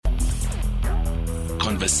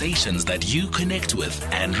Conversations that you connect with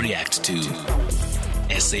and react to.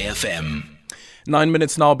 SAFM. 9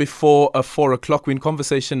 minutes now before 4 o'clock. We're in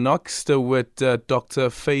conversation next with Dr.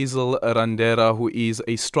 Fazel Randera, who is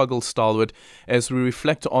a struggle stalwart, as we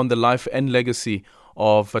reflect on the life and legacy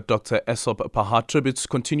of Dr. Essop Pahad. Tributes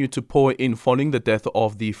continue to pour in following the death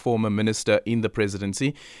of the former minister in the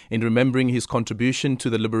presidency. In remembering his contribution to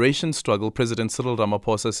the liberation struggle, President Cyril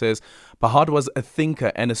Ramaphosa says Pahad was a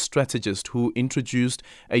thinker and a strategist who introduced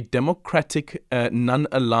a democratic,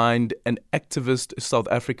 non-aligned and activist South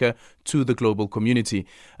Africa to the global community.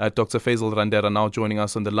 Dr. Fazel Randera now joining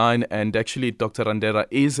us on the line, and actually Dr. Randera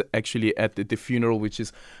is actually at the funeral which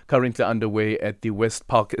is currently underway at the West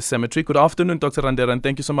Park Cemetery. Good afternoon, Dr. Randera, and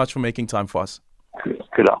thank you so much for making time for us.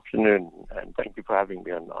 Good afternoon, and thank you for having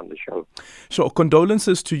me on the show. Sure.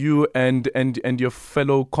 Condolences to you and your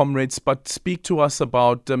fellow comrades, but speak to us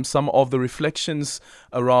about some of the reflections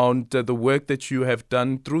around the work that you have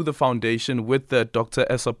done through the foundation with Dr.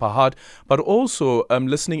 Essop Pahad, but also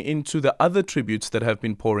listening into the other tributes that have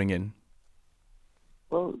been pouring in.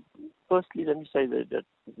 Well, firstly, let me say that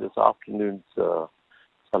this afternoon's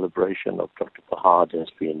celebration of Dr. Pahad has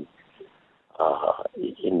been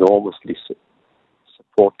enormously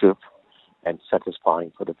supportive and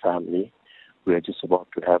satisfying for the family. We are just about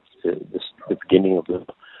to have the beginning of the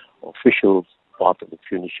official part of the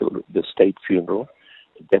state funeral.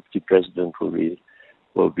 The deputy president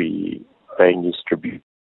will be paying his tribute.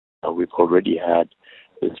 We've already had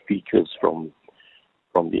the speakers from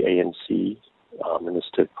the ANC,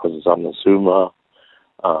 Minister Kozana Zuma,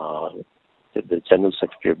 the General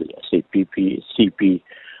Secretary of the CP,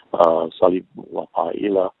 Salib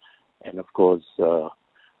Wapaila, and of course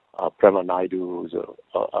Prema Naidu, who's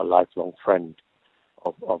a lifelong friend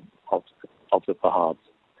of the Pahads,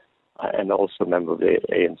 and also a member of the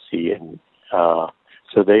ANC, and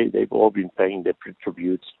so they've all been paying their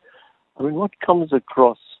tributes. I mean, what comes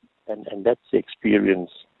across, and that's the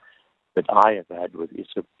experience that I have had with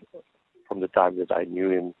Essop from the time that I knew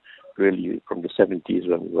him, really from the 70s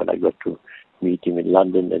when I got to meet him in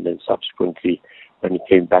London, and then subsequently when he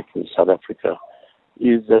came back to South Africa,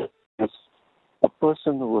 is a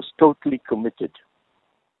person who was totally committed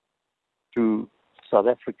to South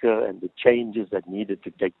Africa and the changes that needed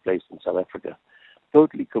to take place in South Africa.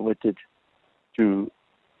 Totally committed to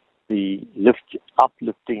the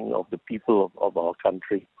uplifting of the people of our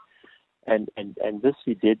country. And this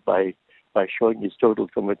he did by showing his total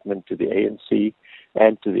commitment to the ANC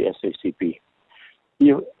and to the SACP.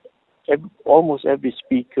 Almost every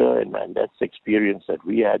speaker, and that's the experience that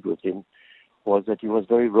we had with him, was that he was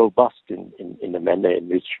very robust in the manner in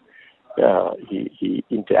which he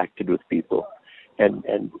interacted with people. And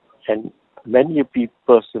many a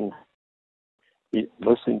person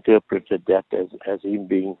misinterpreted that as him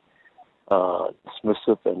being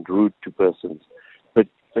dismissive and rude to persons.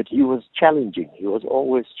 But he was challenging. He was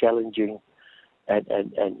always challenging and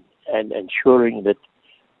ensuring that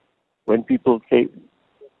when people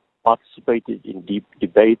participated in deep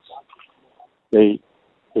debates, they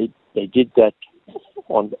did that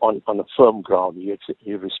on a firm ground.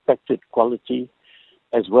 He respected quality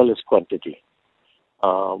as well as quantity,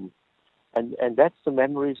 and that's the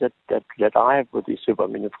memories that I have with Essop. I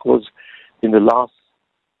mean, of course, in the last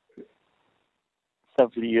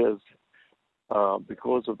several years,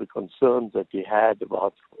 because of the concerns that he had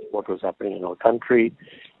about what was happening in our country,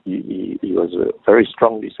 he was very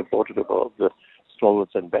strongly supportive of the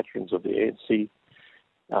stalwarts and veterans of the ANC.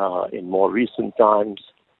 In more recent times,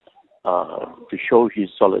 to show his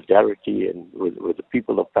solidarity and with the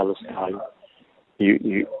people of Palestine,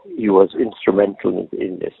 he was instrumental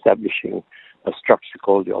in establishing a structure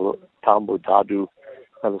called the Tambo Dadu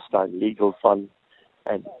Palestine Legal Fund,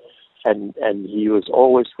 and he was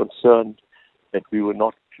always concerned that we were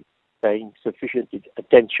not paying sufficient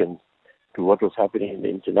attention to what was happening in the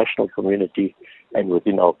international community and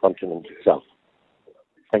within our continent itself.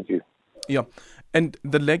 Thank you. Yeah. And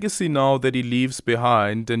the legacy now that he leaves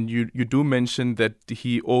behind, and you do mention that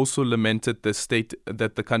he also lamented the state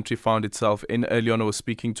that the country found itself in. Early on, I was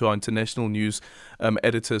speaking to our international news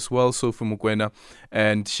editor as well, Sophie Mugwena,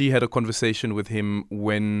 and she had a conversation with him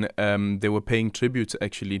when they were paying tribute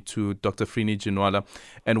actually to Dr. Frini Ginwala.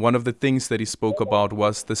 And one of the things that he spoke about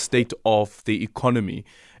was the state of the economy.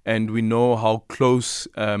 And we know how close,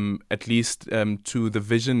 at least to the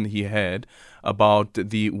vision he had about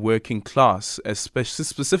the working class, especially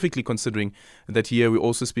specifically considering that here we're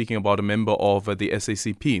also speaking about a member of the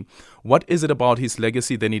SACP. What is it about his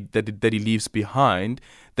legacy that he leaves behind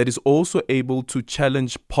that is also able to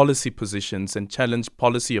challenge policy positions and challenge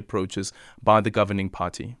policy approaches by the governing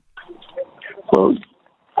party? Well,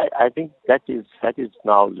 I I think that is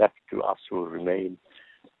now left to us who remain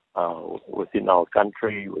within our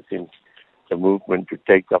country, within the movement, to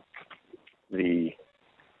take up the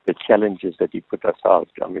challenges that he put us out.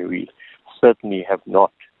 I mean, we certainly have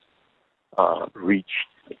not reached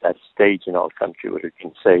that stage in our country where we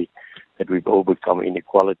can say that we've overcome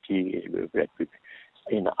inequality, that we've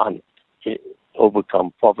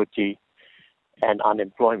overcome poverty and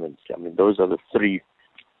unemployment. I mean, those are the three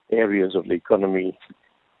areas of the economy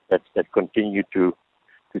that continue to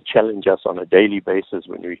challenge us on a daily basis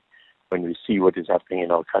when we see what is happening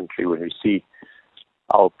in our country, when we see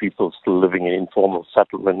our people still living in informal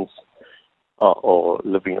settlements or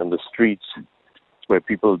living on the streets, where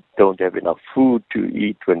people don't have enough food to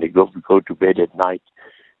eat when they go to bed at night.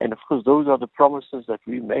 And of course, those are the promises that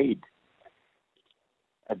we made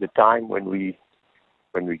at the time when we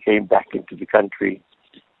came back into the country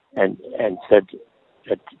and said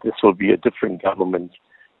that this will be a different government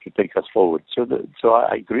to take us forward. So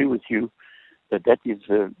I agree with you that is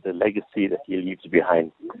the legacy that he leaves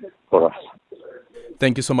behind for us.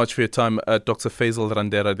 Thank you so much for your time, Dr. Fazel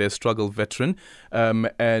Randera, their struggle veteran.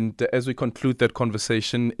 And as we conclude that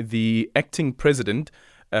conversation, the acting president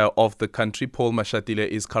of the country, Paul Mashatile,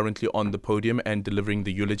 is currently on the podium and delivering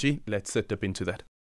the eulogy. Let's dip into that.